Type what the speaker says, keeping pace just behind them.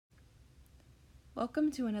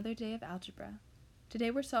Welcome to another day of algebra.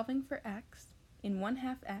 Today we're solving for x in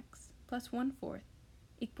 1/2 x plus 1/4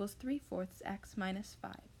 equals 3/4 x minus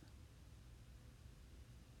 5.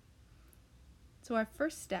 So our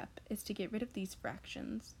first step is to get rid of these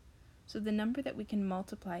fractions. So the number that we can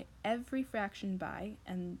multiply every fraction by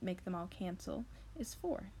and make them all cancel is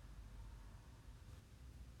 4.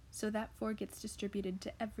 So that 4 gets distributed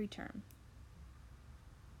to every term.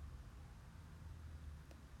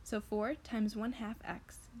 So 4 times 1/2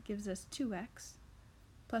 x gives us 2x,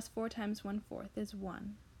 plus 4 times 1/4 is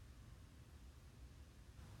 1.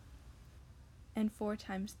 And 4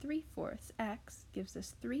 times 3/4 x gives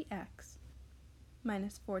us 3x,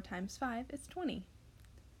 minus 4 times 5 is 20.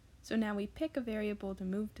 So now we pick a variable to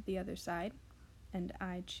move to the other side, and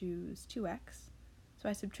I choose 2x. So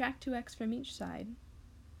I subtract 2x from each side,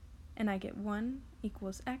 and I get 1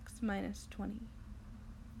 equals x minus 20.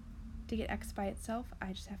 To get x by itself,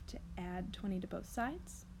 I just have to add 20 to both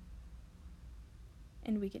sides,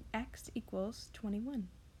 and we get x equals 21.